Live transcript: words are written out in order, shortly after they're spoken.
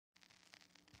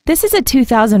This is a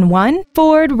 2001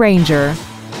 Ford Ranger.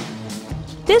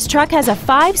 This truck has a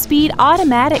 5-speed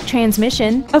automatic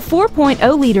transmission, a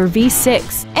 4.0-liter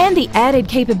V6, and the added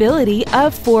capability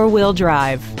of 4-wheel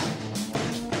drive.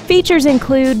 Features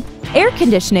include air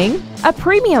conditioning, a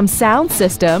premium sound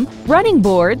system, running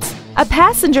boards, a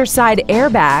passenger side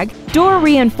airbag, door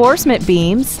reinforcement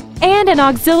beams, and an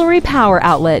auxiliary power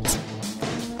outlet.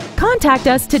 Contact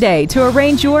us today to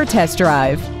arrange your test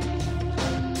drive.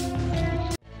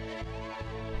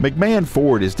 McMahon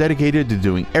Ford is dedicated to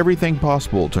doing everything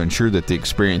possible to ensure that the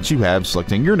experience you have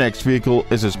selecting your next vehicle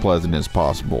is as pleasant as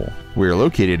possible. We are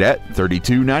located at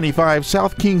 3295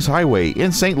 South Kingshighway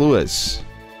in St. Louis.